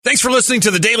Thanks for listening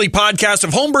to the daily podcast of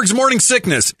Holmberg's Morning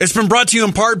Sickness. It's been brought to you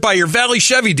in part by your Valley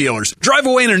Chevy dealers. Drive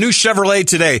away in a new Chevrolet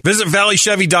today. Visit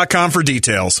valleychevy.com for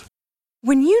details.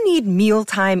 When you need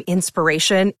mealtime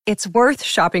inspiration, it's worth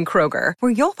shopping Kroger,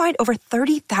 where you'll find over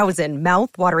 30,000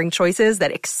 mouth-watering choices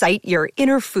that excite your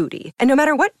inner foodie. And no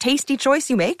matter what tasty choice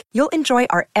you make, you'll enjoy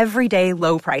our everyday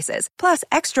low prices, plus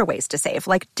extra ways to save,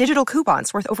 like digital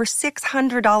coupons worth over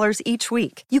 $600 each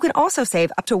week. You can also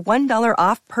save up to $1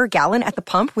 off per gallon at the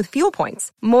pump with fuel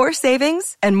points. More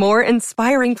savings and more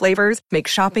inspiring flavors make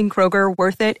shopping Kroger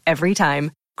worth it every time.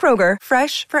 Kroger,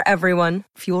 fresh for everyone.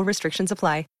 Fuel restrictions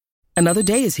apply. Another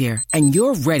day is here, and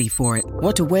you're ready for it.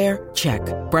 What to wear? Check.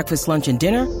 Breakfast, lunch, and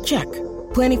dinner? Check.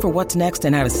 Planning for what's next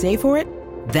and how to save for it?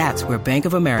 That's where Bank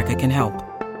of America can help.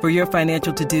 For your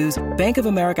financial to-dos, Bank of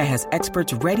America has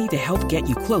experts ready to help get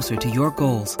you closer to your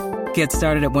goals. Get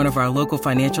started at one of our local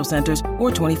financial centers or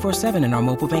 24/7 in our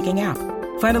mobile banking app.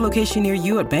 Find a location near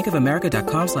you at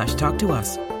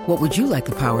bankofamerica.com/talktous. What would you like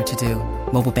the power to do?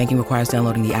 Mobile banking requires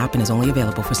downloading the app and is only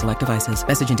available for select devices.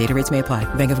 Message and data rates may apply.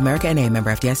 Bank of America N.A.,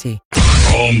 member FDIC.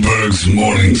 Holmberg's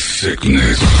Morning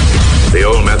Sickness. The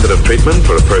old method of treatment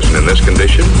for a person in this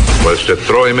condition was to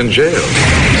throw him in jail.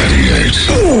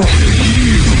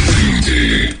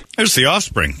 98. There's the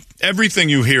Offspring. Everything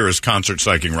you hear is concert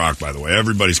psyching rock, by the way.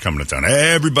 Everybody's coming to town.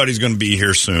 Everybody's going to be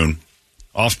here soon.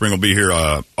 Offspring will be here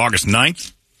August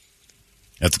 9th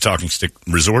at the Talking Stick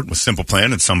Resort with Simple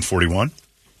Plan at Sum 41.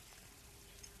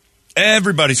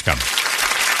 Everybody's coming.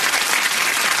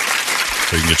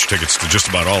 So you can get your tickets to just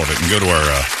about all of it and go to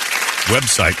our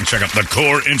website and check out the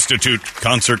Core Institute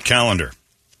concert calendar.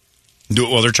 Do it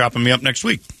while they're chopping me up next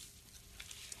week.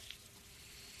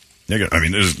 I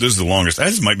mean, this is the longest.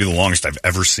 This might be the longest I've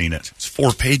ever seen it. It's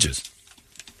 4 pages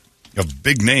of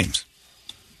big names.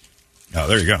 Oh,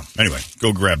 there you go. Anyway,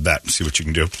 go grab that and see what you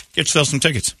can do. Get yourself some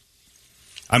tickets.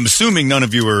 I'm assuming none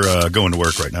of you are going to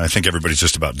work right now. I think everybody's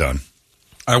just about done.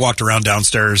 I walked around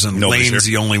downstairs, and Lane's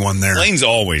the only one there. Lane's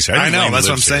always. I know, that's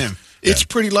what I'm saying. It's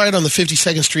pretty light on the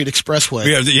 52nd Street Expressway.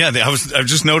 Yeah. I was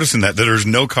just noticing that there's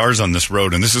no cars on this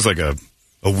road, and this is like a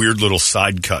weird little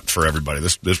side cut for everybody.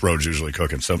 This road's usually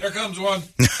cooking. So there comes one.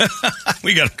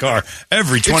 We got a car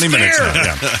every 20 minutes now.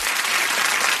 Yeah.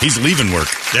 He's leaving work.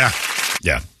 Yeah.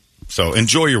 So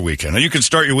enjoy your weekend. And you can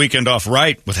start your weekend off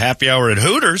right with happy hour at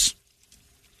Hooters.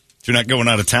 If you're not going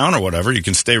out of town or whatever, you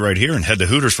can stay right here and head to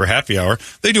Hooters for happy hour.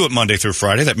 They do it Monday through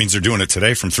Friday. That means they're doing it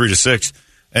today from 3 to 6.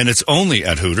 And it's only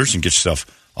at Hooters. You can get yourself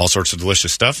all sorts of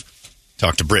delicious stuff.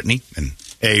 Talk to Brittany and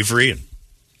Avery and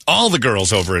all the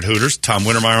girls over at Hooters. Tom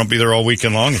Wintermeyer will be there all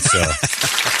weekend long. It's,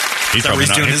 he's probably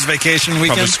doing his vacation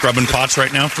weekend. Probably scrubbing pots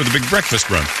right now for the big breakfast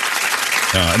run.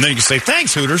 And then you can say,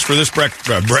 thanks, Hooters, for this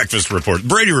breakfast report.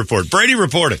 Brady report. Brady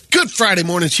reported. Good Friday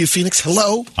morning to you, Phoenix.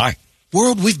 Hello. Hi.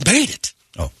 World, we've made it.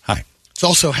 Oh, hi. It's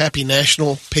also Happy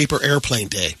National Paper Airplane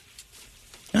Day.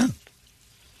 Yeah.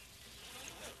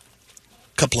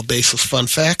 Couple of baseless fun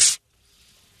facts.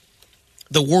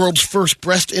 The world's first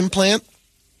breast implant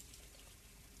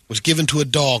was given to a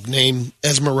dog named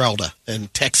Esmeralda in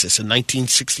Texas in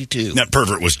 1962. That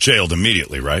pervert was jailed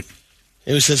immediately, right?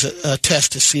 It was as a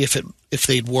test to see if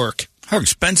they'd work. How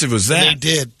expensive was that? And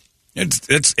they did.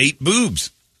 It's 8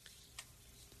 boobs.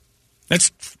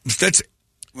 That's.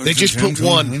 They just put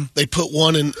one. They put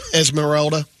one in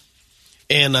Esmeralda,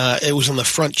 and it was on the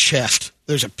front chest.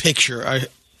 There's a picture. I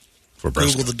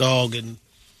Googled the dog, and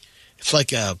it's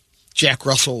like a Jack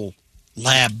Russell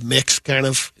lab mix, kind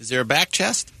of. Is there a back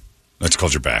chest? That's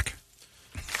called your back.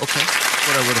 Okay. That's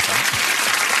what I would have thought.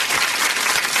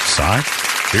 Side?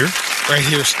 Here? Right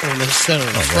here on the center,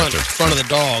 the front of the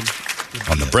dog.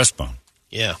 On the breastbone.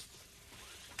 Yeah.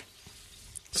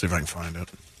 See if I can find it.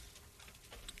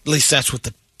 At least that's what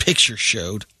the picture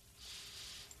showed.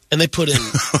 And they put in...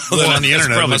 well, on the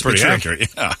internet, probably pretty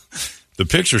accurate. Yeah. The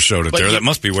picture showed it there. That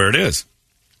must be where it is.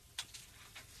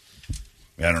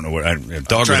 I don't know what... A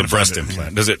dog with a breast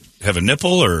implant. Does it have a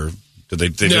nipple, or did they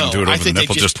didn't do it over the nipple? I think they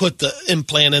just put the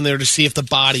implant in there to see if the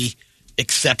body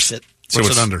accepts it. So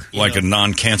What's it under? Like a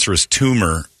non-cancerous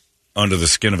tumor under the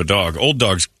skin of a dog. Old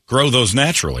dogs grow those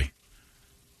naturally.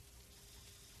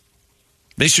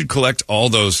 They should collect all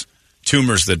those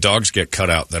tumors that dogs get cut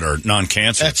out that are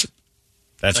non-cancerous.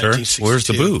 That's her? Where's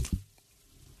the boob?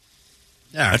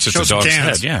 Yeah, that's just a dog's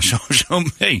head. Yeah, show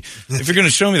me. Hey, if you're going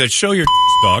to show me that, show your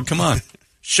dog. Come on.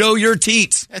 Show your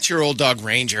teats. That's your old dog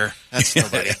Ranger. That's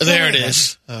nobody. There it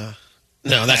is. No,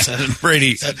 that's a...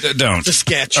 Brady, don't. It's a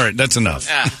sketch. All right, that's enough.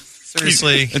 Yeah.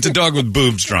 Seriously. It's a dog with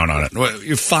boobs drawn on it. What,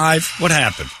 you're 5? What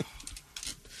happened?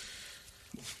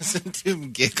 Listen to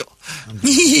him giggle.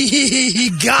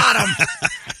 Got him.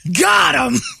 Got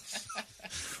him.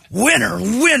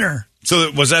 Winner.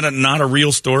 So was that not a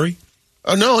real story?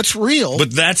 Oh, no, it's real.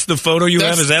 But that's the photo you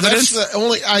have as evidence? That's the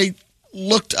only... I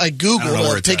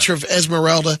Googled a picture of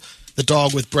Esmeralda, the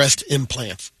dog with breast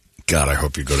implants. God, I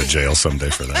hope you go to jail someday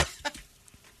for that.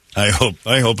 I hope Hubbard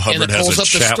has a chat with you. And it pulls up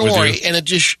the story, and it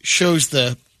just shows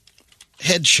the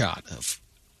headshot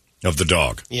of the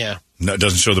dog. Yeah. No, it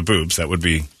doesn't show the boobs. That would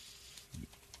be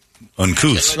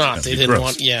uncouth. It's not. They didn't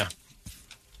want... Yeah.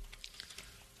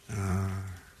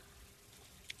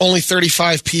 Only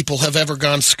 35 people have ever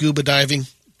gone scuba diving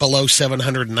below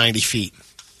 790 feet.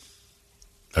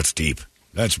 That's deep.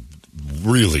 That's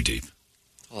really deep.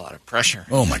 A lot of pressure.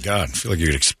 Oh, my God. I feel like you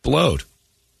could explode.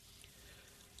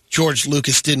 George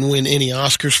Lucas didn't win any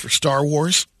Oscars for Star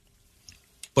Wars,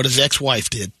 but his ex-wife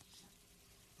did.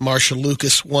 Marcia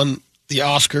Lucas won the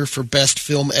Oscar for Best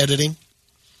Film Editing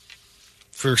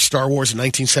for Star Wars in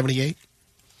 1978.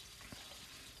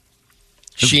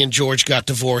 She and George got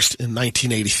divorced in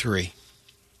 1983.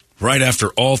 Right after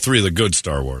all three of the good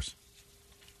Star Wars.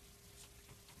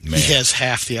 Man. He has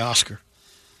half the Oscar.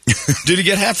 Did he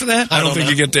get half of that? I don't think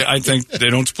know. you get that. I think they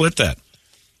don't split that.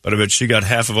 But I bet she got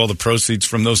half of all the proceeds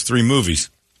from those three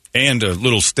movies and a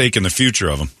little stake in the future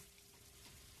of them.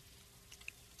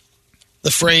 The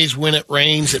phrase, when it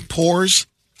rains, it pours,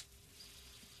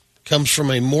 comes from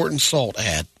a Morton Salt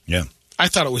ad. Yeah. I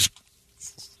thought it was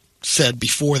said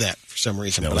before that for some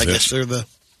reason, but I guess they're the...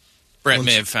 Brett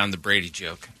may have found the Brady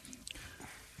joke.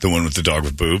 The one with the dog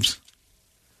with boobs?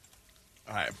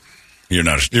 You're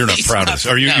not proud of this.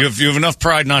 Are you? No. You have enough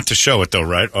pride not to show it, though,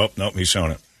 right? Oh, no, he's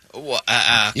showing it. Well,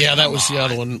 yeah, that was the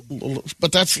other one.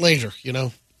 But that's later, you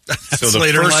know. So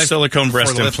the first silicone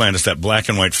breast implant is that black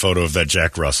and white photo of that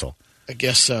Jack Russell. I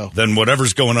guess so. Then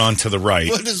whatever's going on to the right.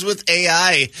 What is with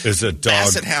AI? Is a dog.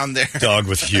 Basset hound there. Dog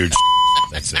with huge.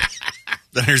 That's it.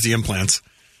 Then here's the implants.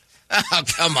 Oh,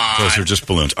 come on. Those are just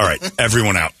balloons. All right,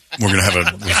 everyone out. We're going to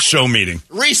have a show meeting.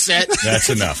 Reset. That's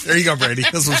enough. There you go, Brady.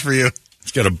 This one's for you.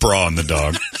 He's got a bra on the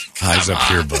dog. Eyes up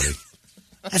here, buddy.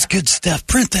 That's good stuff.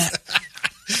 Print that.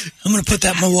 I'm going to put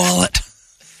that in my wallet.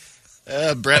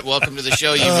 Brett, welcome to the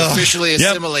show. You've officially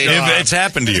assimilated. Yep. It's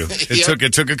happened to you.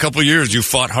 It took a couple years. You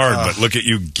fought hard, but look at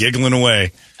you giggling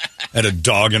away at a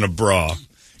dog in a bra.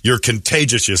 You're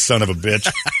contagious, you son of a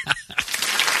bitch.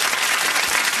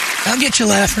 I'll get you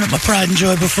laughing at my pride and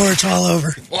joy before it's all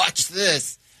over. Watch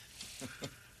this.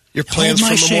 Your plans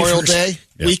for Memorial Day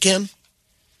weekend?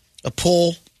 A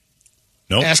poll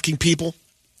asking people.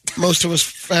 Most of us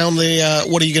found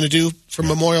what are you going to do for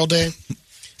Memorial Day?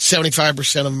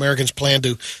 75% of Americans plan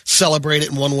to celebrate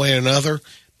it in one way or another.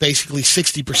 Basically,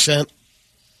 60%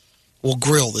 will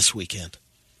grill this weekend.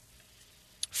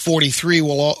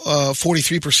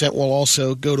 43% will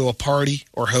also go to a party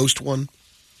or host one.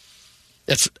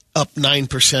 That's up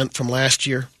 9% from last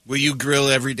year. Will you grill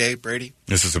every day, Brady?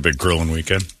 This is a big grilling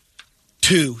weekend.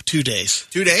 2 days.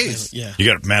 2 days? Yeah. You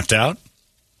got it mapped out?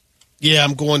 Yeah,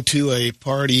 I'm going to a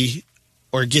party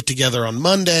or get together on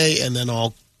Monday, and then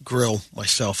I'll grill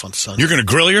myself on Sunday. You're going to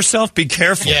grill yourself? Be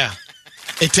careful. Yeah.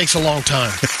 It takes a long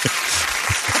time.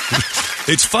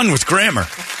 It's fun with grammar.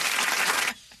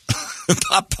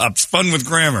 Pop-Pop's fun with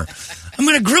grammar. I'm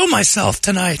going to grill myself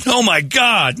tonight. Oh, my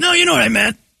God. No, you know what I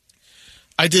meant.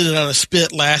 I did it on a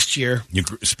spit last year. You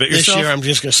spit yourself? This year, I'm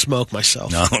just going to smoke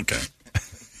myself. No, okay.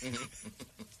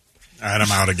 All right,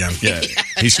 I'm out again. Yeah.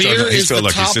 Beer is the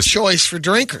top choice for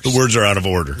drinkers. The words are out of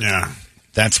order. Yeah.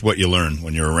 That's what you learn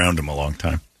when you're around him a long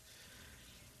time.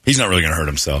 He's not really going to hurt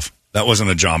himself. That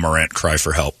wasn't a John Morant cry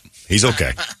for help. He's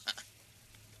okay.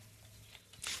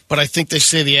 But I think they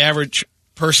say the average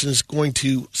person is going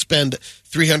to spend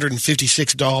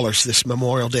 $356 this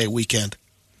Memorial Day weekend.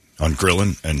 On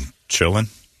grilling and chilling?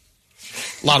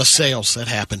 A lot of sales that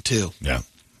happen, too. Yeah.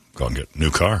 Go and get a new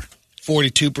car.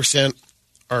 42%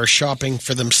 are shopping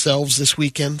for themselves this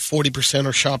weekend. 40%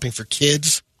 are shopping for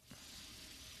kids.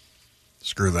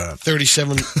 Screw that.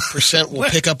 37% will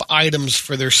pick up items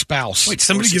for their spouse. Wait,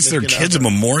 somebody gives their kids a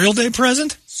Memorial Day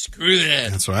present? Screw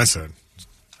that. That's what I said.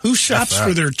 Who shops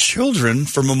for their children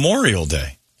for Memorial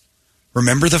Day?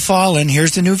 Remember the Fallen.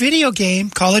 Here's the new video game.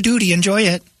 Call of Duty. Enjoy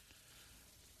it.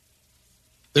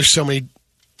 There's so many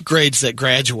grades that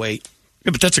graduate.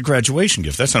 Yeah, but that's a graduation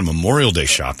gift. That's not Memorial Day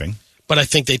shopping. But I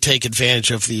think they take advantage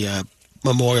of the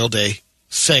Memorial Day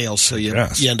sales, so you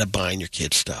end up buying your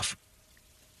kids stuff.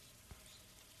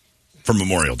 For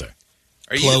Memorial Day.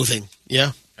 Clothing,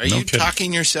 yeah. Are you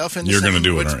talking yourself into You're going to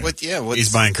do it, aren't you?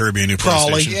 He's buying Kirby a new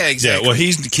Probably. PlayStation. Yeah, exactly. Yeah, well,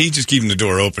 he's just keeping the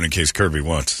door open in case Kirby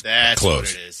wants That's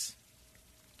clothes. what it is.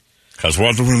 Because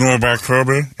what do we know about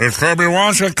Kirby? If Kirby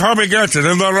wants it, Kirby gets it.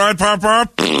 Isn't that right,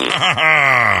 Pop-Pop?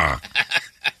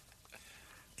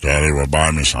 Daddy will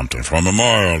buy me something for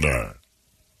Memorial Day.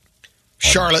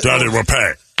 Charlotte. Daddy will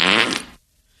pay.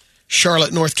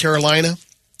 Charlotte, North Carolina,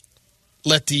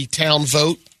 let the town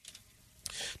vote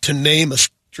to name a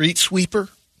street sweeper.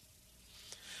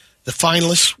 The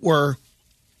finalists were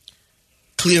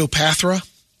Cleopatra,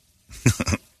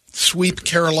 Sweep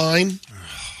Caroline,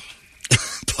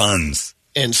 Puns.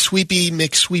 and Sweepy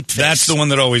McSweepface. That's the one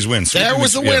that always wins. There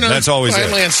was the winner. That's always by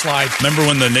it. landslide. Remember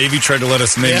when the Navy tried to let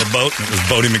us name the boat? And it was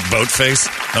Boaty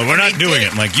McBoatface. No, we're not doing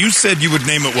it. I'm like, you said you would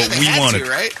name it what we wanted.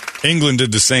 Right? England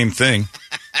did the same thing.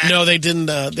 No, they didn't.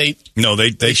 They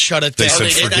shut it down. They said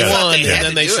They forget won, it. and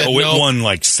then they said it no. won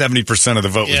like 70% of the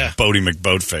vote was Boaty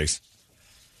McBoatface.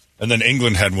 And then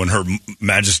England had one, Her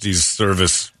Majesty's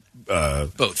Service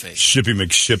Boatface. Shippy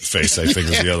McShipface, I think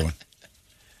was the other one.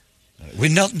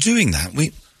 We're not doing that.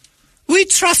 We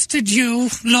trusted you,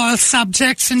 loyal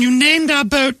subjects, and you named our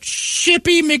boat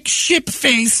Shippy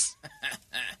McShipface.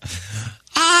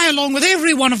 I, along with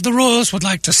every one of the royals, would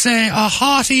like to say a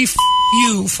hearty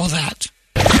you for that.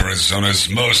 Arizona's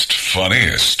most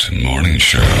funniest morning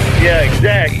show. Yeah,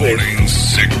 exactly. Morning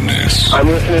Sickness. I'm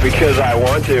listening because I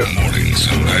want to. Mornings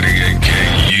of 98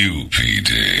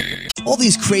 KUPD. All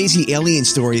these crazy alien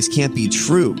stories can't be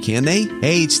true, can they?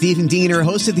 Hey, it's Stephen Diener,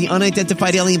 host of the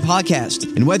Unidentified Alien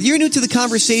Podcast. And whether you're new to the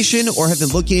conversation or have been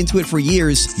looking into it for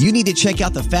years, you need to check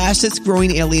out the fastest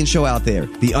growing alien show out there,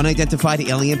 the Unidentified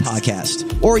Alien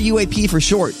Podcast, or UAP for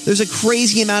short. There's a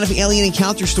crazy amount of alien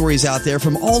encounter stories out there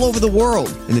from all over the world.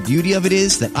 And the beauty of it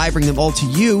is that I bring them all to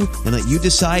you and let you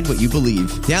decide what you believe.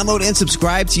 Download and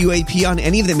subscribe to UAP on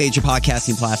any of the major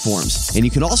podcasting platforms. And you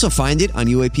can also find it on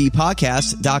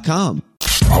UAPpodcast.com.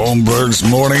 Holmberg's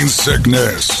Morning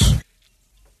Sickness.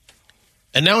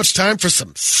 And now it's time for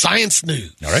some science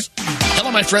news. All right.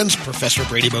 Hello, my friends. Professor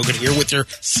Brady Bogan here with your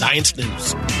science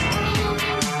news.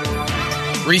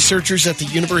 Researchers at the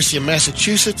University of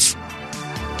Massachusetts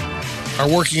are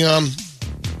working on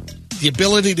the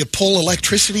ability to pull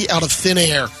electricity out of thin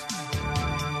air.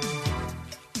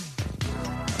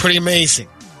 Pretty amazing.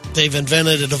 They've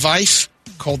invented a device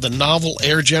called the Novel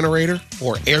Air Generator,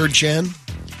 or AirGen.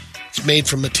 It's made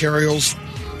from materials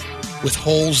with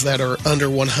holes that are under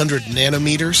 100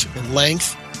 nanometers in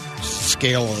length,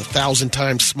 scale 1,000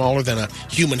 times smaller than a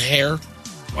human hair.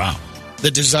 Wow.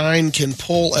 The design can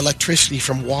pull electricity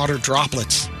from water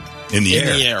droplets in the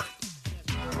air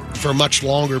for much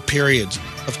longer periods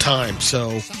of time.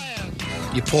 So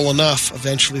you pull enough,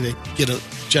 eventually they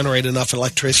generate enough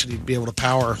electricity to be able to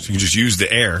power. So you just use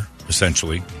the air,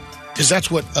 essentially. Because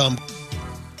that's what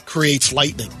creates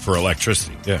lightning. For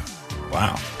electricity, yeah.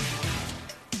 Wow.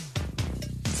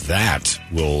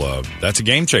 That's a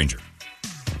game changer.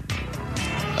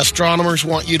 Astronomers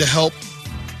want you to help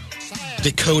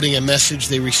decoding a message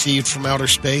they received from outer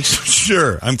space.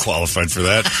 Sure, I'm qualified for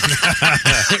that.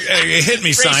 Hey, hit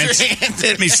me, science.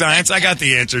 Hit me, science. I got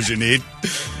the answers you need.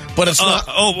 But it's not.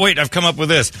 Oh, wait, I've come up with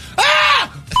this.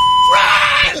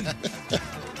 Run!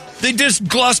 They just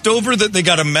glossed over that they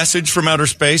got a message from outer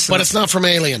space. But it's not from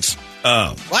aliens.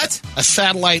 Oh. What? A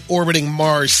satellite orbiting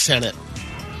Mars sent it.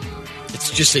 It's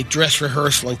just a dress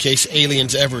rehearsal in case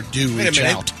aliens ever do reach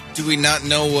out. Do we not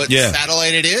know what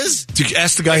satellite it is?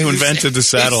 Ask the guy who invented the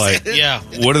satellite. Yeah.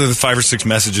 What are the 5 or 6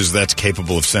 messages that's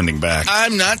capable of sending back?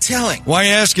 I'm not telling. Why are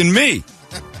you asking me?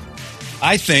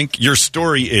 I think your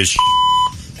story is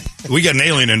we got an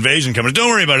alien invasion coming. Don't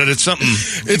worry about it. It's something.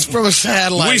 It's from a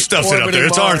satellite. We stuffed it up there.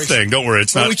 It's our thing. Don't worry.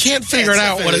 It's not. We can't figure it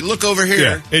out. Look over here.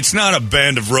 Yeah, it's not a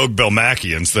band of rogue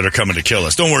Belmachians that are coming to kill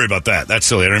us. Don't worry about that. That's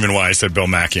silly. I don't even know why I said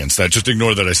Belmachians. Just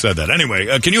ignore that I said that. Anyway,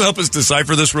 can you help us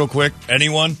decipher this real quick?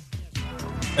 Anyone?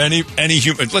 Any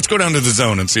human? Let's go down to the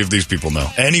zone and see if these people know.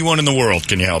 Anyone in the world?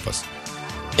 Can you help us?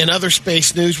 In other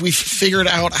space news, we've figured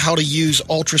out how to use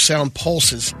ultrasound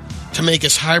pulses to make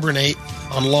us hibernate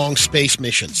on long space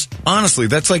missions. Honestly,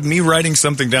 that's like me writing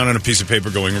something down on a piece of paper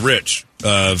going, Rich,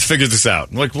 figure this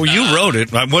out. I'm like, well, you wrote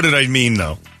it. What did I mean,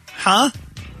 though? Huh?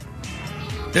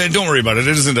 Yeah, don't worry about it.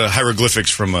 It isn't a hieroglyphics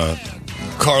from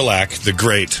Karlak the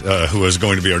Great, who is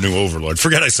going to be our new overlord.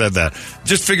 Forget I said that.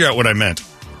 Just figure out what I meant.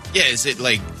 Yeah, is it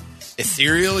like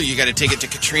ethereal? You got to take it to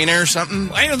Katrina or something?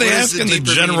 Why are they asking the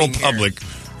general public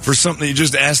for something you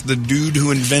just asked the dude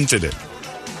who invented it?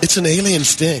 It's an alien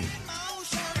sting.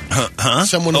 Huh?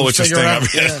 Someone will figure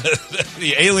out. Yeah.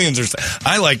 The aliens are.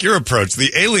 I like your approach. The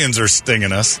aliens are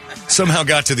stinging us. Somehow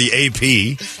got to the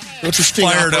AP. What's a sting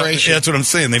operation? Yeah, that's what I'm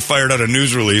saying. They fired out a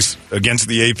news release against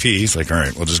the AP. It's like, all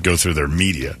right, we'll just go through their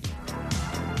media.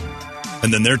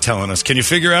 And then they're telling us, can you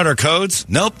figure out our codes?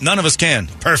 Nope, none of us can.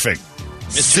 Perfect.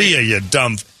 See ya, you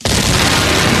dumb.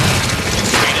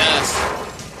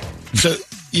 So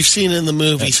You've seen in the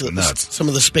movies, That's nuts. some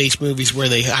of the space movies where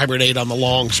they hibernate on the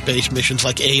long space missions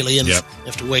like Aliens. Yep. You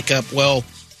have to wake up. Well,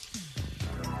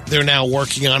 they're now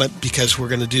working on it because we're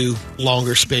going to do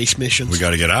longer space missions. We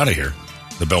got to get out of here.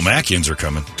 The Belmachians are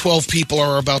coming. 12 people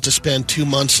are about to spend 2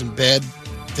 months in bed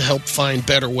to help find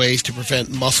better ways to prevent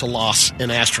muscle loss in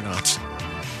astronauts.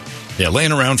 Yeah,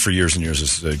 laying around for years and years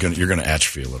is you're going to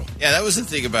atrophy a little. Yeah, that was the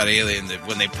thing about Alien, that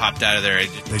when they popped out of there,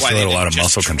 They still had a lot of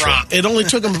muscle control. It only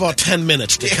took them about 10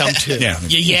 minutes to come to. Yeah.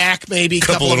 You yak, maybe. A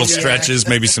couple little of stretches,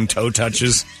 maybe some toe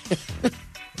touches.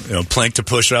 Plank to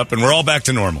push up, and we're all back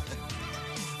to normal.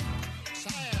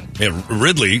 Yeah,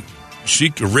 Ripley,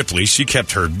 she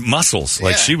kept her muscles.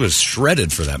 Like, she was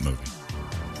shredded for that movie.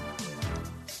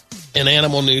 In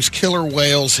animal news, killer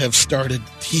whales have started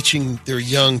teaching their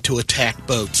young to attack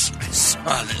boats. I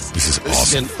saw this. This is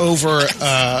awesome. And over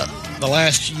the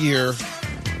last year,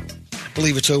 I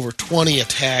believe it's over 20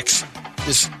 attacks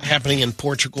is happening in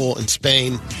Portugal and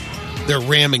Spain. They're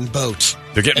ramming boats.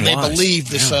 They're getting and they wise. believe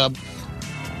this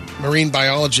marine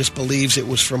biologist believes it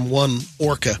was from one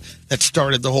orca that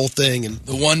started the whole thing and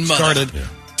the one mother started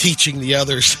teaching the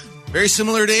others. Very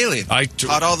similar to Alien.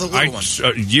 Taught all the little ones.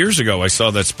 Years ago, I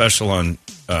saw that special on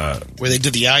where they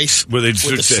did the ice, where they with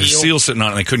did the a seal. seal sitting on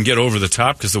it, and they couldn't get over the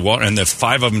top because the water, and the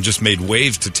 5 of them just made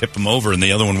waves to tip them over, and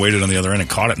the other one waited on the other end and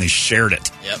caught it, and they shared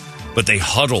it. Yep. But they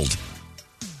huddled,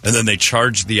 and then they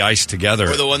charged the ice together.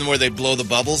 Or the one where they blow the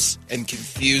bubbles and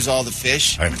confuse all the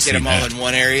fish. I haven't Get seen them all that. in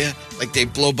one area. Like they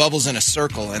blow bubbles in a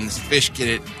circle, and the fish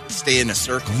stay in a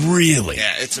circle. Really?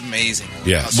 Yeah, it's amazing.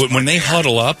 Yeah, when they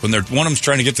huddle up, when one of them's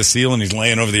trying to get the seal and he's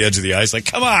laying over the edge of the ice, like,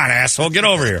 come on, asshole, get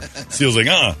over here. Seal's like,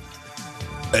 And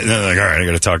then they're like, all right, I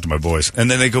got to talk to my boys.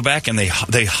 And then they go back and they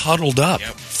huddled up,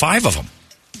 5 of them.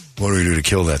 What do we do to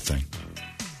kill that thing?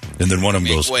 And then one of them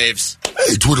Make goes, waves.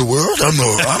 Hey, Twitter world,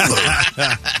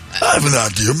 I have an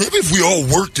idea. Maybe if we all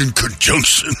worked in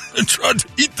conjunction and tried to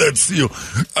eat that seal.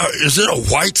 Is it a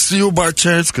white seal by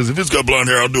chance? Because if it's got blonde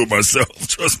hair, I'll do it myself.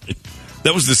 Trust me.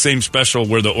 That was the same special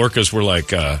where the orcas were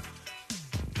like,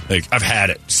 I've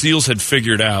had it. Seals had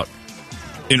figured out,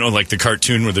 like the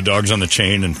cartoon where the dog's on the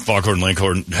chain and Foghorn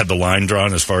Leghorn had the line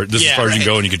drawn as far as you can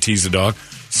go and you could tease the dog.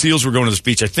 Seals were going to this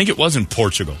beach. I think it was in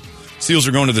Portugal. Seals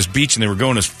were going to this beach and they were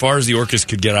going as far as the orcas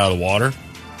could get out of the water.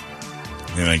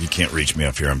 They're like, you can't reach me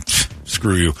up here.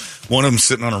 Screw you. One of them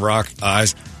sitting on a rock,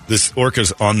 eyes. This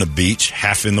orca's on the beach,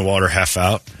 half in the water, half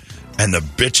out. And the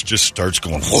bitch just starts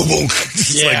going,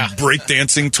 just like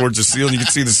breakdancing towards the seal. And you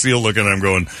can see the seal looking at him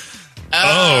going,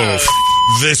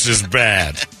 this is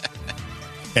bad.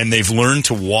 And they've learned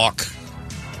to walk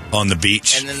on the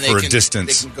beach for a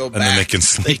distance. And then they can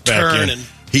slip back in.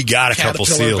 He got a couple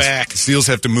seals. Seals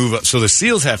have to move up. So the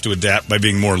seals have to adapt by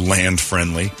being more land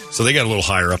friendly. So they got a little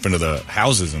higher up into the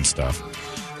houses and stuff.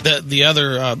 The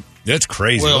other that's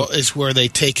crazy. Well, is where they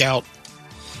take out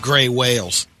gray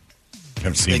whales.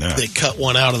 Haven't seen that. They cut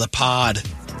one out of the pod.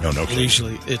 No. And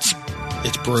usually it's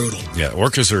brutal. Yeah,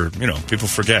 orcas are, people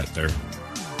forget. They're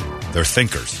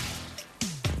thinkers.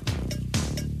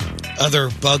 Other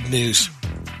bug news.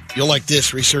 You'll like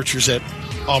this. Researchers at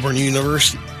Auburn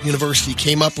University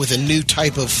came up with a new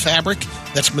type of fabric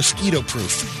that's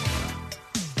mosquito-proof.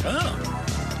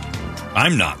 Oh.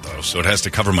 I'm not, though, so it has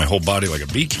to cover my whole body like a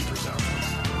beekeeper's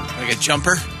outfit. Like a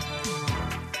jumper?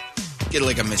 Get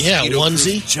like a mosquito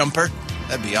onesie jumper.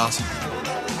 That'd be awesome.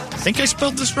 I think I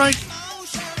spelled this right.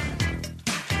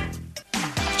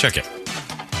 Check it.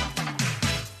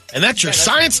 And that's your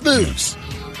science news.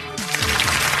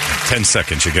 10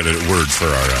 seconds, you get a word for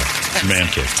our man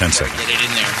cave. 10 seconds. Get it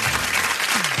in there.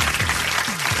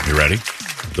 You ready?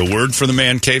 The word for the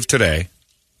man cave today,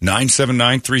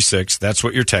 97936. That's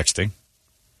what you're texting.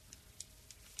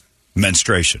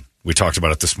 Menstruation. We talked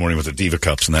about it this morning with the Diva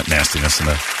Cups and that nastiness and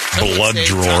the blood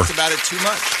drawer. Talked about it too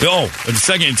much. Oh, the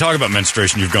second you talk about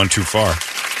menstruation, you've gone too far.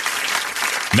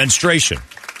 Menstruation.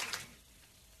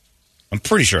 I'm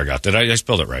pretty sure I got that. I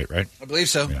spelled it right? I believe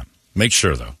so. Yeah. Make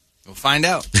sure, though. We'll find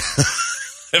out.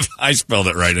 If I spelled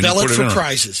it right. Spell and it put for in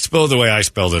prizes. Spell it the way I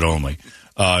spelled it only.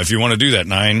 If you want to do that,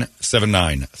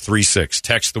 97936.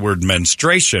 Text the word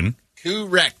menstruation.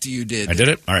 Correct, you did. I did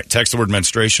it? All right, text the word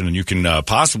menstruation, and you can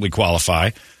possibly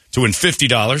qualify to win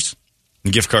 $50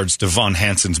 in gift cards to Von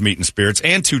Hansen's Meat and Spirits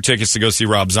and 2 tickets to go see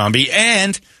Rob Zombie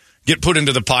and get put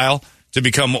into the pile to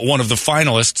become one of the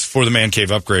finalists for the Man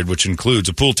Cave upgrade, which includes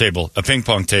a pool table, a ping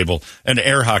pong table, an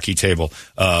air hockey table,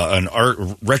 an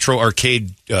retro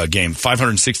arcade game,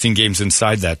 516 games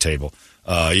inside that table.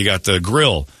 You got the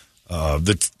grill,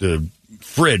 the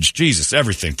fridge, Jesus,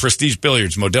 everything. Prestige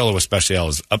Billiards, Modelo Especial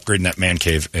is upgrading that Man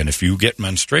Cave. And if you get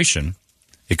menstruation,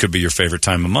 it could be your favorite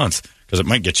time of month because it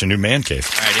might get you a new man cave.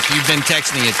 All right, if you've been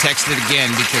texting it, text it again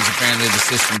because apparently the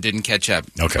system didn't catch up.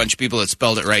 Okay. A bunch of people that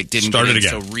spelled it right didn't Start get it it,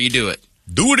 again. so redo it.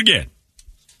 Do it again.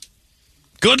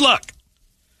 Good luck.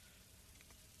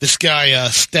 This guy,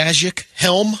 Stajik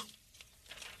Helm,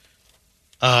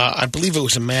 I believe it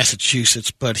was in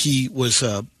Massachusetts, but he was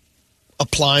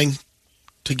applying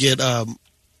to get an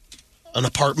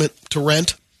apartment to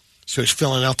rent. So he's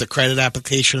filling out the credit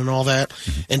application and all that.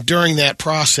 Mm-hmm. And during that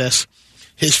process,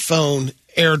 his phone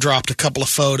airdropped a couple of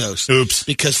photos. Oops.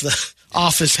 Because the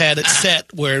office had it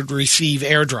set where it would receive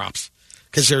airdrops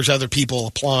because there's other people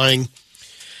applying.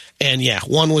 And, yeah,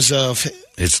 one was of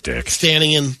his dick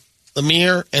standing in the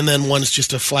mirror, and then one's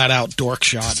just a flat-out dork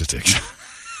shot. It's a dick.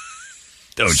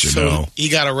 Don't you know? He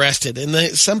got arrested. And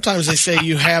sometimes they say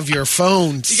you have your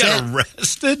phone He got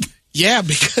arrested? Yeah,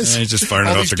 because he's just firing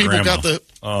all it off these to people grandma. got the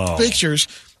pictures,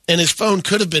 and his phone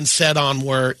could have been set on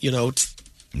where,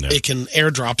 it can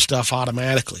airdrop stuff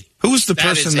automatically. Who was the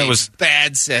person that was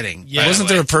bad setting? Yeah, wasn't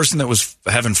there a person that was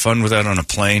having fun with that on a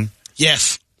plane?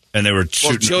 Yes. And they were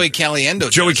shooting. Joey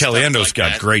Caliendo. Joey Caliendo's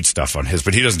got great stuff on his,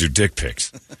 but he doesn't do dick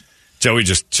pics. Joey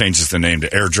just changes the name to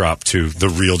airdrop to the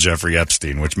real Jeffrey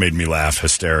Epstein, which made me laugh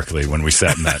hysterically when we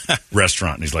sat in that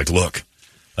restaurant. And he's like, look,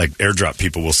 like airdrop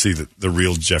people will see that the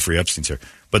real Jeffrey Epstein's here.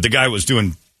 But the guy was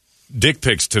doing dick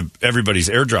pics to everybody's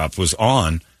airdrop was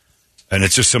on, and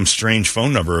it's just some strange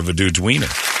phone number of a dude's wiener.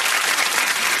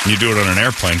 And you do it on an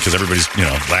airplane because everybody's,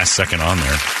 last second on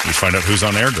there. You find out who's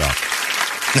on airdrop.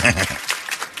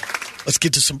 Let's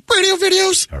get to some radio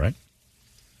videos. All right.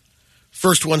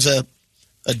 First one's a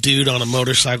dude on a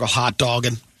motorcycle hot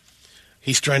dogging.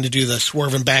 He's trying to do the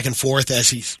swerving back and forth as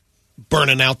he's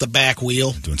burning out the back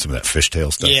wheel. Doing some of that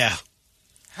fishtail stuff. Yeah.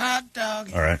 Hot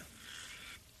dog. All right.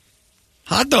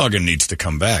 Hot dogging needs to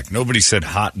come back. Nobody said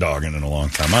hot dogging in a long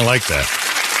time. I like that.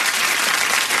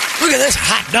 Look at this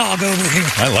hot dog over here.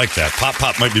 I like that.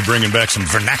 Pop might be bringing back some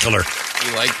vernacular.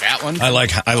 You like that one? I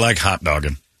like hot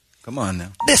dogging. Come on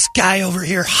now. This guy over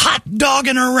here hot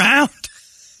dogging around.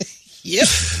 Yep.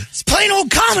 It's plain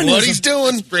old communism. That's what he's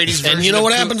doing. Brady's and you know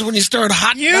what happens when you start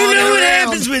hot dogging around? You know what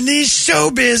happens when these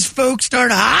showbiz folks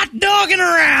start hot dogging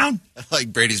around. I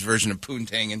like Brady's version of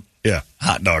poontanging. Yeah,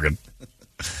 hot dogging.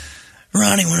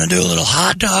 Ronnie, want to do a little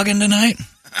hot dogging tonight?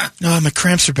 No, my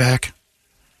cramps are back.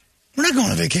 We're not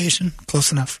going on vacation.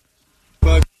 Close enough.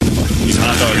 He's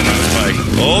hot dogging on his bike.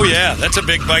 Oh, yeah, that's a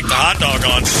big bike to hot dog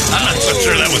on. I'm not so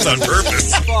sure that was on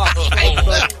purpose.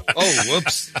 Oh,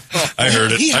 whoops. I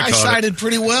heard it. He I caught high-sided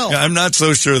pretty well. Yeah, I'm not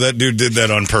so sure that dude did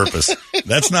that on purpose.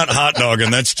 That's not hot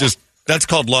dogging. That's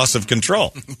called loss of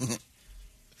control.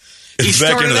 He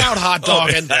started out hot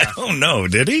dogging. Oh, no,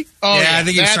 did he? Oh, yeah, I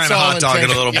think he was trying to hot dog it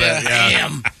a little bit.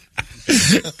 Yeah.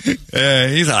 Yeah,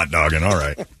 he's hot dogging. All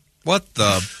right. What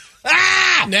the?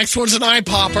 Ah! Next one's an eye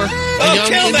popper. Oh,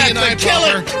 kill that thing. Kill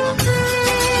it.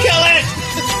 Kill it.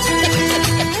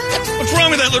 What's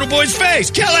wrong with that little boy's face?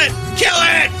 Kill it. Kill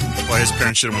it. Boy, his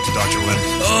parents should have went to Dr. Lynn.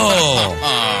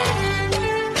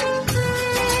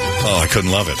 Oh, I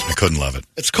couldn't love it.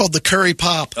 It's called the curry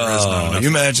pop. Oh, you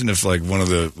imagine if one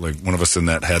of us in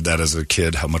that had that as a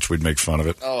kid, how much we'd make fun of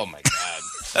it. Oh, my God.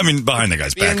 I mean, behind the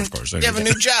guy's back, of course. You have a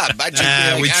new job.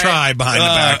 We tried behind the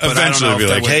back, but eventually I don't know be if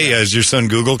like, hey, is your son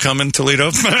Google coming,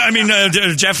 Toledo? I mean,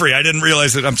 Jeffrey, I didn't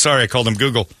realize it. I'm sorry, I called him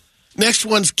Google. Next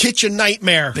one's kitchen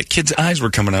nightmare. The kid's eyes were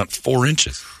coming out 4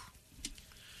 inches.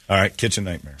 All right, kitchen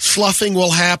nightmare. Sloughing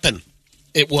will happen.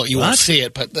 You won't see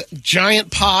it, but the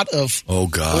giant pot of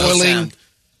boiling.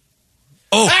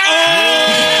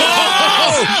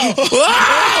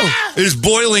 Is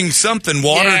boiling something,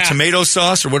 water, tomato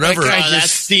sauce, or whatever. That guy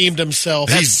just steamed himself.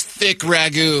 That's thick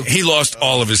ragu. He lost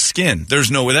all of his skin. There's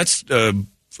no way. That's, I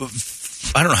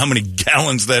don't know how many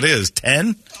gallons that is.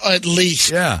 10? At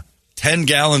least. Yeah. 10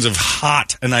 gallons of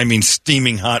hot, and I mean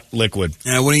steaming hot liquid.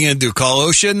 Yeah, what are you going to do? Call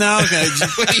OSHA now?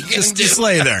 Just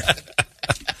lay there.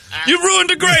 You ruined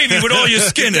the gravy with all your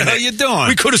skin in it. What the hell you doing?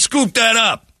 We could have scooped that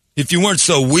up if you weren't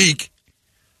so weak.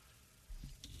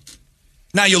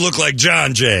 Now you look like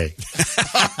John Jay. No,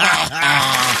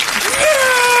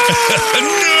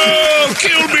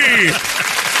 kill me.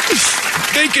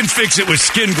 They can fix it with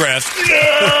skin grafts.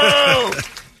 No.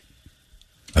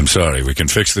 I'm sorry, we can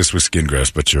fix this with skin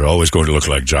grafts, but you're always going to look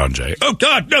like John Jay. Oh,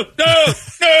 God, no.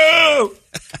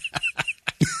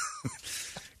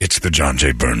 It's the John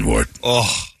J. Byrne Ward.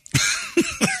 Oh.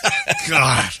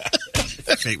 God.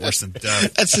 Fate worse than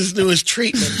death. That's his newest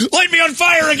treatment. Light me on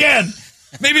fire again.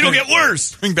 Maybe it'll get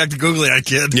worse. Bring back the googly eye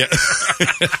kid. Yeah.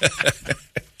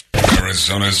 All right,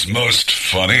 Arizona's most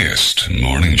funniest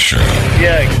morning show.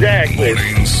 Yeah, exactly.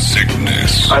 Morning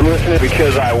Sickness. I'm listening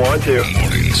because I want to.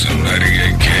 Mornings of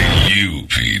 98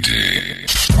 KUPD.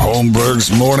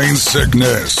 Holmberg's Morning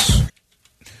Sickness. All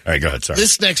right, go ahead. Sorry.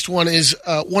 This next one is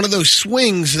one of those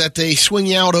swings that they swing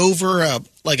you out over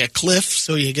like a cliff,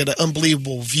 so you get an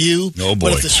unbelievable view. Oh, boy.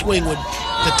 But if the swing would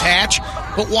detach.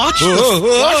 But watch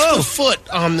the foot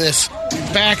on this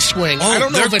backswing. Oh, I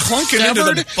don't know if it's clunking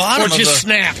severed into the bottom or just of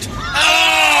snapped.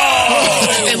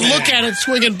 Oh! And look at it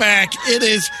swinging back. It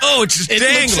is. Oh, it's just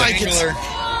dangling. Looks like it's,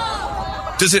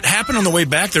 does it happen on the way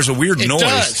back? There's a weird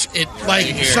noise. It does.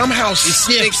 It somehow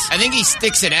sticks. I think he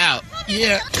sticks it out.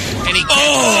 Yeah. And he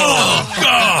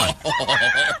God!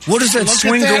 What is that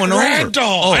swing going over?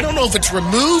 Oh. I don't know if it's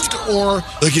removed or...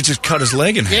 Like he just cut his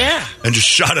leg in half. Yeah. And just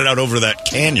shot it out over that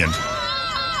canyon.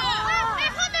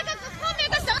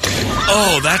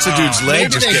 Oh, that's a dude's leg.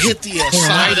 Maybe just they getting... hit the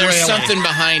side There's railing. something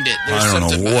behind it. I don't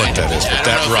know what that is, but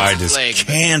that ride is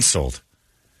canceled.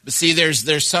 But see,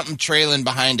 there's something trailing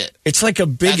behind it. It's like a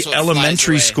big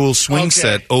elementary school swing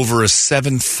set over a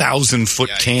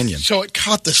 7,000-foot canyon. So it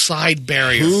caught the side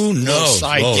barrier. Who knows?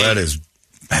 Side that is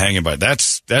hanging by.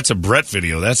 That's a Brett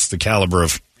video. That's the caliber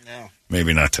of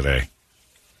maybe not today.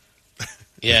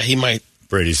 Yeah, he might.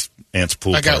 Brady's aunt's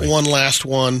pool I got party. one last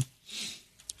one.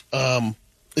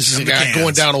 This is a guy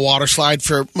going down a water slide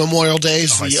for Memorial Day.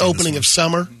 It's the opening of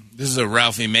summer. This is a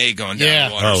Ralphie May going down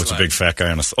the water slide. Oh, it's a big fat guy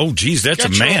on a... Oh, geez, that's a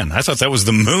man. I thought that was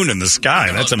the moon in the sky.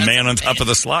 No, that's a man on top of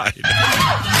the slide.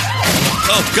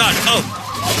 Oh, God. Oh!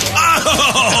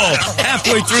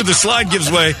 Halfway through, the slide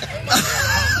gives way.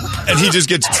 And he just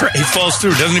gets... he falls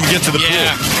through. Doesn't even get to the pool.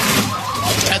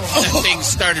 That thing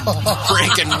started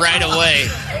breaking right away.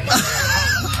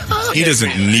 He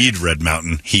doesn't need Red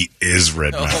Mountain. He is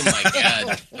Red Mountain. Oh, my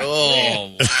God.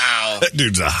 Oh, wow. That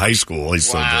dude's a high school. He's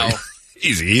so big.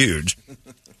 He's huge.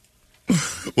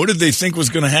 What did they think was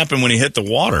going to happen when he hit the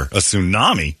water? A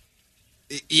tsunami?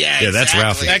 Yeah, that's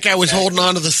Ralphie. That guy was holding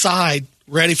on to the side,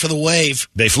 ready for the wave.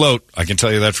 They float. I can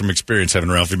tell you that from experience having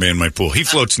Ralphie May in my pool. He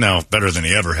floats now better than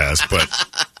he ever has, but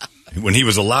when he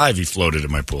was alive, he floated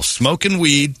in my pool. Smoking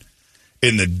weed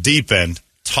in the deep end,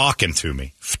 talking to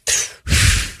me.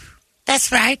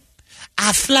 That's right.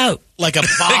 I float. Like a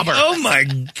bobber. Oh, my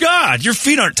God. Your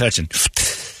feet aren't touching.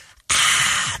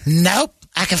 Nope.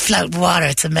 I can float in water.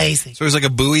 It's amazing. So there's like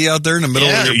a buoy out there in the middle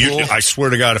of your pool? I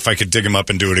swear to God, if I could dig him up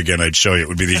and do it again, I'd show you. It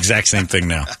would be the exact same thing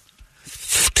now.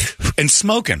 And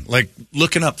smoking, like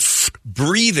looking up,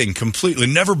 breathing completely.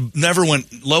 Never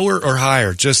went lower or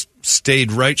higher. Just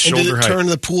stayed right shoulder height. Did it turn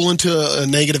the pool into a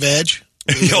negative edge?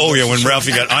 Oh, yeah. When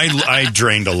Ralphie got... I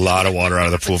drained a lot of water out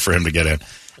of the pool for him to get in.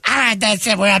 All right, that's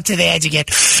it. We're up to the edge again.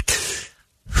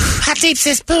 How deep's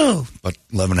this pool? About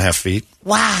 11 and a half feet.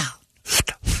 Wow.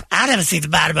 I'll never see the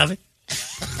bottom of it.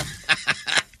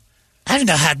 I don't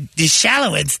know how the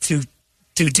shallow end's too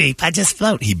deep. I just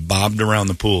float. He bobbed around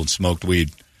the pool and smoked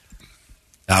weed.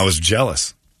 I was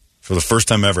jealous. For the first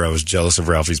time ever, I was jealous of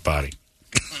Ralphie's body.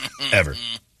 Ever.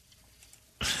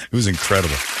 It was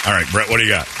incredible. All right, Brett, what do you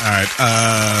got? All right,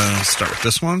 let's start with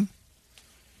this one.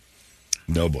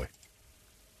 No, boy.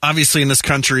 Obviously, in this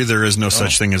country, there is no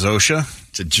such thing as OSHA.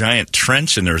 It's a giant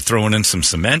trench, and they're throwing in some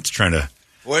cement, trying to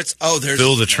there's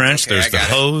fill the trench. Okay, there's the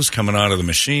hose coming out of the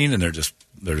machine, and they're just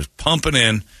pumping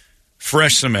in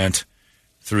fresh cement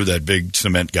through that big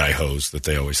cement guy hose that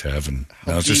they always have. And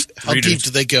how deep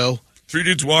do they go? 3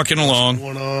 dudes walking along.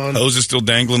 What's going on? Hose is still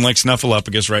dangling like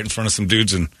Snuffleupagus right in front of some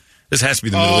dudes, and this has to be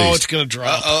the Middle East. Oh, it's going to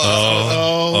drop.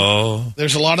 Oh.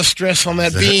 There's a lot of stress on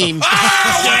that beam.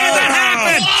 Why did that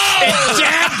happen? It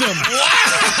jabbed him.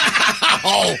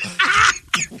 Wow.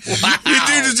 The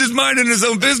dude is just minding his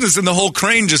own business, and the whole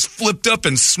crane just flipped up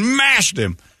and smashed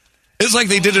him. It's like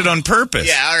they did it on purpose.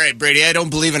 Yeah, all right, Brady. I don't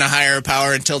believe in a higher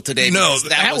power until today. No,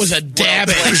 that was a dab.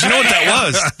 You know what that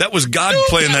was? That was God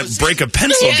playing that break a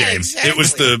pencil game. Exactly. It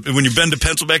was when you bend a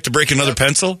pencil back to break another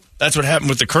pencil. That's what happened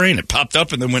with the crane. It popped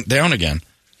up and then went down again.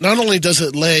 Not only does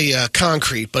it lay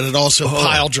concrete, but it also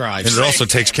pile drives. And it also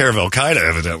takes care of Al Qaeda,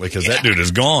 evidently, because that dude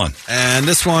is gone. And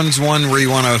this one's one where you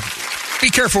want to be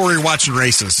careful where you're watching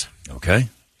races. Okay.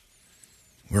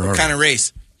 What kind of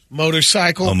race?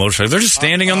 Motorcycle. Oh, motorcycle. They're just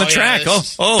standing on the track. Yeah,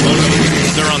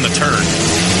 They're on the turn.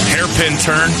 Hairpin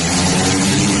turn.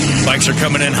 Bikes are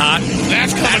coming in hot.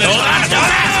 That's coming in hot.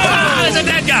 Oh, is it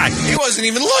that guy? He wasn't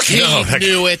even looking. He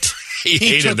knew it. He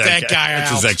hated took that guy out.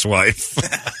 That's his ex-wife.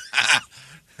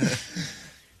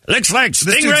 Looks like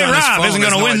Stingray Rob isn't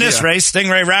going to win this race.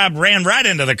 Stingray Rob ran right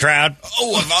into the crowd.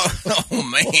 Oh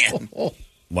man.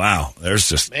 Wow. There's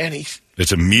just... Man,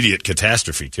 it's immediate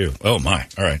catastrophe, too. Oh, my.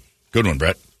 All right. Good one,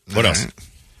 Brett. What else?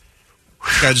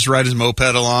 Guy just ride his moped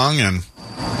along and...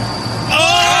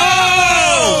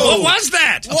 Oh! What was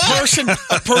that?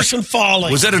 A person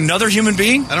falling. Was that another human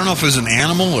being? I don't know if it was an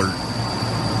animal or...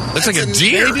 That's like a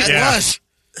deer. Maybe it was.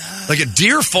 Like a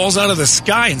deer falls out of the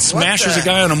sky and smashes a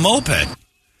guy on a moped.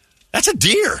 That's a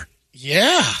deer.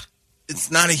 Yeah.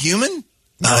 It's not a human?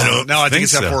 No, I think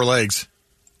it's got 4 legs.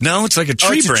 No, it's like a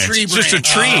tree branch. It's just a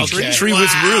tree. Oh, okay. Tree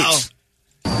with roots.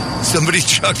 Somebody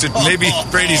chucked it. Maybe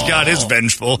Brady's got his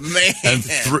vengeful. Man. And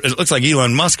it looks like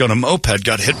Elon Musk on a moped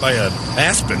got hit by an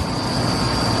aspen.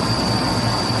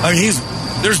 I mean,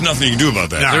 there's nothing you can do about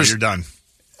that. No, you're done.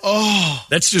 Oh.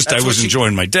 That's I was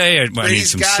enjoying my day. I need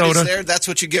some soda. There. That's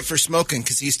what you get for smoking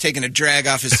because he's taking a drag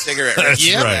off his cigarette.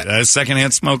 That's right.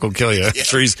 Secondhand smoke will kill you. Yeah.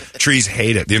 Trees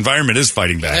hate it. The environment is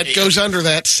fighting back. That goes under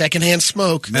that secondhand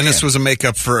smoke. And this was a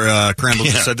makeup for, Crandall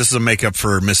just said this is a makeup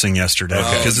for missing yesterday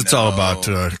because it's all about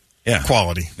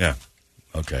quality. Yeah.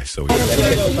 Okay, so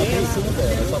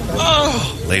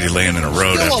lady laying in a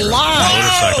road after a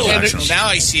motorcycle accident. Now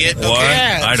I see it. What?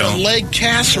 Yeah, I don't. A leg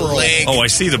casserole. Oh, I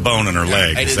see the bone in her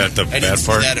leg. Is that the bad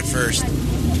part? I didn't see that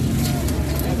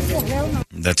at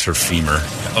first. That's her femur.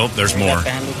 Oh, there's more.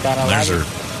 There's her.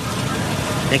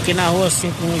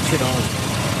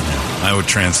 I would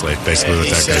translate basically what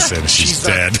that guy said. She's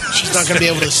dead. She's not going to be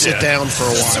able to sit down for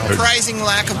a while. Surprising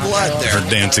lack of blood there. Her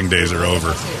dancing days are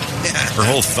over. Her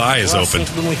whole thigh is open.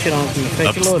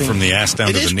 Up from the ass down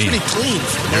to the knee. It is pretty clean.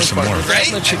 There's some more. Right?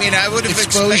 I mean, I would have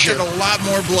expected a lot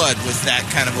more blood with that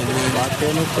kind of a wound.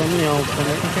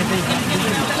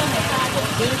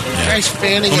 Guy's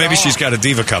fanning Well, maybe she's got a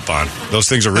Diva Cup on. Those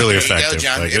things are really effective.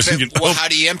 John. Well, how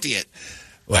do you empty it?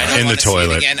 in the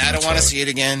toilet. I don't want to see it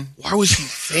again. Why was he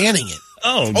fanning it?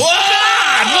 Oh, God!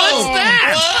 What's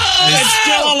that? It's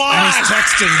still alive. He's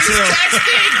texting, too.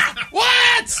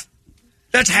 What?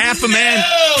 That's half a man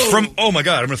from... Oh, my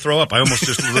God. I'm going to throw up. I almost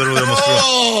just literally almost threw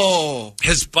up.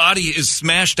 His body is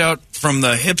smashed out from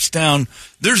the hips down.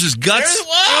 There's his guts.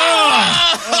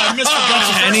 I missed the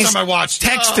guts And the he's first time I watched.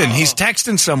 texting. He's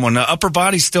texting someone. The upper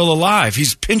body's still alive.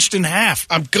 He's pinched in half.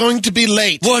 I'm going to be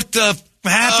late. What the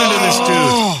happened to this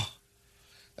dude?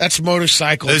 That's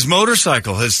motorcycle. His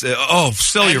motorcycle.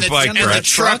 Sell your bike, and Brett. the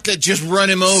truck that just run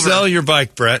him over. Sell your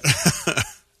bike, Brett.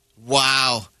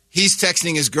 Wow. He's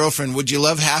texting his girlfriend, would you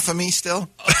love half of me still?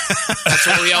 That's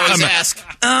what we always ask.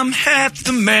 I'm half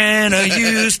the man I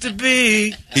used to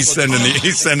be. He's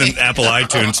sending Apple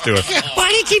iTunes to her. Why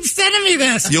do you keep sending me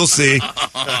this? You'll see.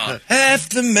 Half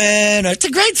the man. It's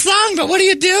a great song, but what are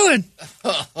you doing?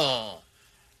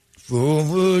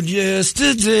 Forward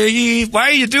yesterday. Why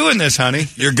are you doing this, honey?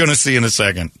 You're going to see in a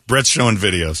second. Brett's showing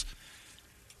videos.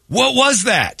 What was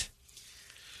that?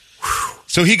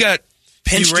 So he got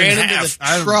pinched ran in into half.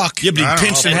 the truck. Yeah, but he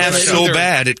pinched in half so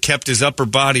bad it kept his upper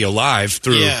body alive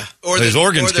through. Yeah. Or his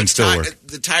organs can still work.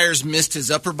 The tires missed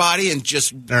his upper body and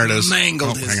just There it is.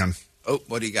 mangled his... Hang on. Oh,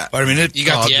 what do you got? I mean, You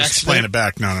got the just accident? playing it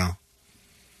back. No.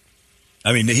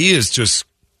 I mean, he is just...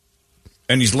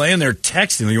 And he's laying there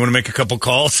texting. You want to make a couple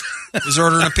calls? He's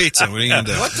ordering a pizza. What are you going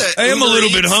to do? What the? I am a Uber little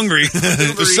Eats? bit hungry.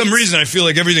 For some reason, I feel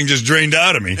like everything just drained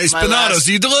out of me. Hey, Spinatos,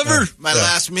 do you deliver? My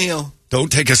last meal. Don't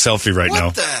take a selfie right now.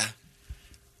 What the?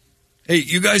 Hey,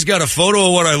 you guys got a photo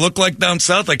of what I look like down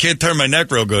south? I can't turn my neck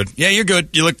real good. Yeah, you're good.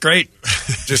 You look great.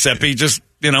 Giuseppe, just,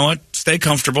 you know what? Stay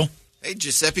comfortable. Hey,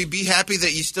 Giuseppe, be happy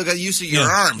that you still got use of your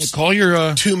arms. Call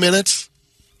your... 2 minutes?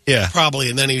 Yeah. Probably,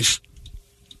 and then he's...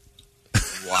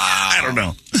 Wow. I don't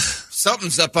know.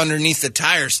 Something's up underneath the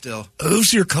tire still.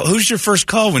 Who's your first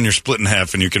call when you're split in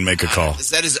half and you can make a call? Is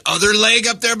that his other leg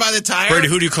up there by the tire? Brady,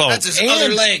 who do you call? That's his other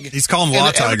leg. He's calling Law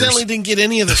And Tigers. evidently didn't get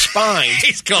any of the spine.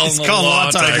 He's calling Law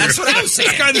Tigers. That's what I'm saying.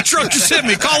 This guy in the truck just hit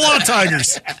me. Call Law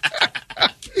Tigers.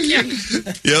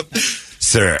 Yep.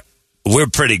 Sir, we're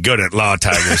pretty good at Law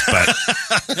Tigers, but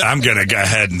I'm going to go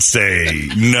ahead and say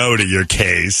no to your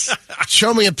case.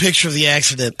 Show me a picture of the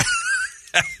accident.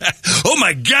 Oh,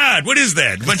 my God. What is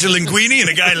that? A bunch of linguine and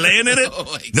a guy laying in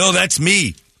it? No, that's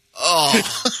me. Oh,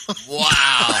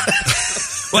 wow.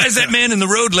 Why is that man in the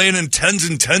road laying in tons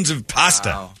and tons of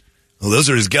pasta? Wow. Well, those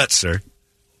are his guts, sir.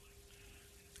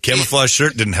 Camouflage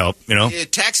shirt didn't help, you know.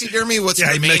 Taxidermy, what's Yeah,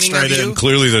 he remaining mixed right of you? in.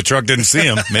 Clearly the truck didn't see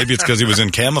him. Maybe it's because he was in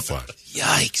camouflage.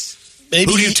 Yikes.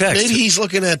 Maybe Who do you text? Maybe he's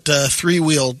looking at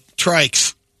three-wheel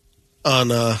trikes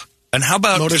on And how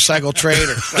about Motorcycle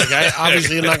Trader.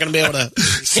 Obviously, you're not going to be able to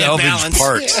salvaged balance.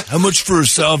 parts? Yeah. How much for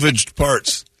salvaged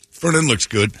parts? Front end looks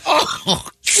good.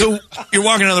 So you're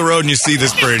walking down the road and you see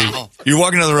this, Brady. You're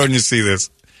walking down the road and you see this.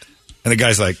 And the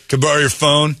guy's like, can I borrow your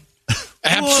phone?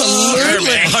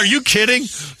 Absolutely. Are you kidding?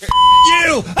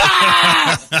 You!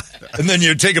 And then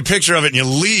you take a picture of it and you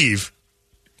leave.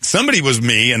 Somebody was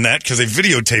me in that because they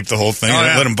videotaped the whole thing and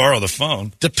I let him borrow the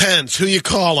phone. Depends. Who you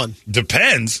calling?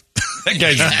 Depends. That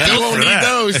guy's You won't need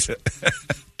those.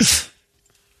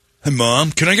 Hey,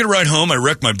 Mom, can I get a ride home? I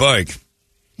wrecked my bike.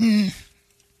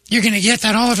 You're going to get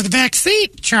that all over the back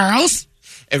seat, Charles.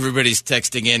 Everybody's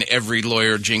texting in every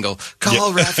lawyer jingle.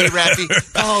 Call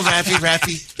Raffy. Call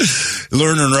Raffy.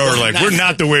 Learner and Rower like, we're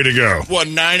not the way to go.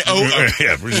 1900.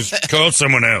 Yeah, we just call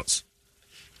someone else.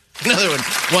 Another one.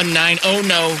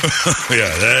 1900. Yeah,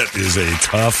 that is a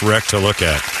tough wreck to look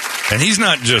at. And he's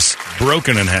not just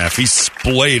broken in half. He's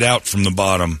splayed out from the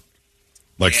bottom.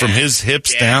 Like from his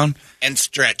hips down. And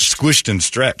stretched. Squished and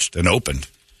stretched and opened.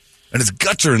 And his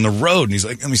guts are in the road. And he's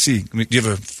like, let me see. Do you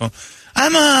have a phone?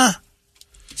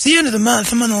 It's the end of the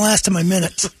month. I'm on the last of my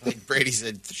minutes. Like Brady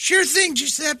said, sure thing,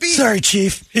 Giuseppe. Sorry,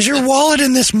 Chief. Is your wallet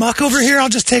in this muck over here? I'll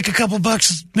just take a couple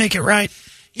bucks and make it right.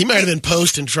 He might have been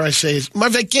posting, trying to say, my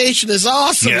vacation is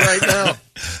awesome right now.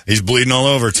 He's bleeding all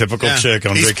over. Typical chick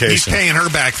on vacation. He's paying her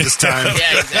back this time.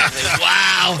 Yeah, exactly.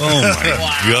 Wow. Oh,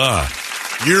 my God.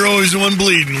 You're always the one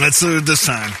bleeding. Let's do it this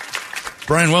time.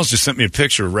 Brian Wells just sent me a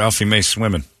picture of Ralphie May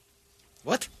swimming.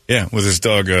 What? Yeah, with his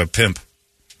dog, Pimp.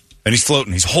 And he's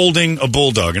floating. He's holding a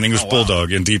bulldog, an English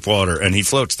bulldog in deep water, and he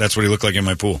floats. That's what he looked like in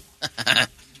my pool.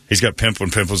 He's got Pimp when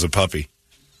Pimp was a puppy.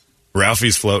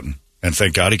 Ralphie's floating. And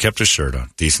thank God he kept his shirt on.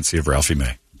 Decency of Ralphie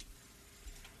May.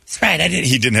 That's right.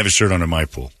 He didn't have his shirt on in my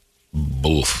pool.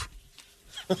 Boof.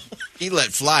 He let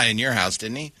fly in your house,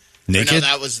 didn't he? Naked? No,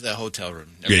 that was the hotel room.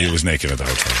 Yeah, he was naked at the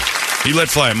hotel room. He let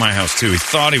fly at my house, too. He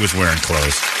thought he was wearing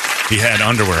clothes. He had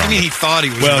underwear on. I mean, he thought he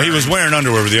was Well, he was wearing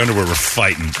underwear, but the underwear were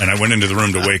fighting. And I went into the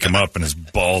room to wake him up, and his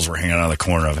balls were hanging out of the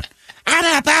corner of it.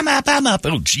 I'm up.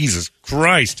 Oh, Jesus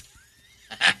Christ.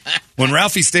 When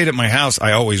Ralphie stayed at my house,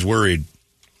 I always worried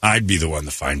I'd be the one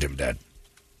to find him dead.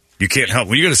 You can't help.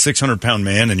 When you got a 600-pound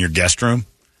man in your guest room,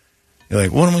 you're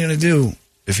like, what am I going to do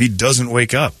if he doesn't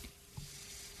wake up?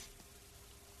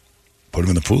 Put him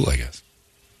in the pool, I guess.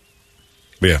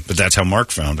 But yeah, but that's how Mark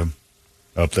found him.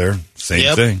 Up there,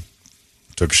 same thing.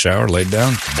 Took a shower, laid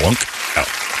down, blunk, out.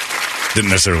 Didn't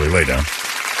necessarily lay down.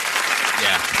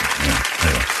 Yeah.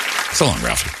 Anyway, so long,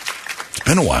 Ralphie. It's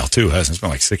been a while, too, hasn't it? It's been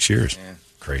like 6 years. Yeah.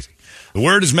 Crazy. The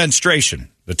word is menstruation.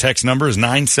 The text number is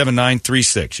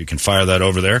 97936. You can fire that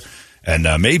over there and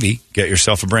maybe get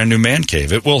yourself a brand new man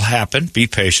cave. It will happen. Be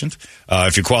patient.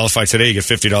 If you qualify today, you get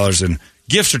 $50 in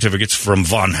gift certificates from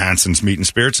Von Hansen's Meat and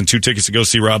Spirits and 2 tickets to go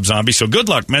see Rob Zombie. So good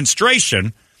luck.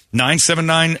 Menstruation,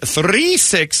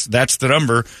 97936. That's the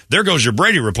number. There goes your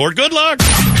Brady report. Good luck.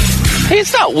 Hey,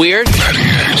 it's not weird.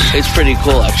 It's pretty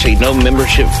cool, actually. No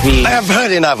membership fee. I have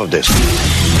heard enough of this.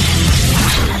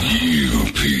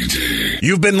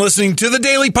 You've been listening to the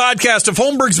daily podcast of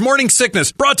Holmberg's Morning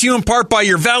Sickness, brought to you in part by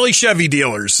your Valley Chevy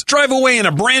dealers. Drive away in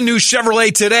a brand new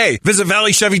Chevrolet today. Visit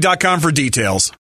valleychevy.com for details.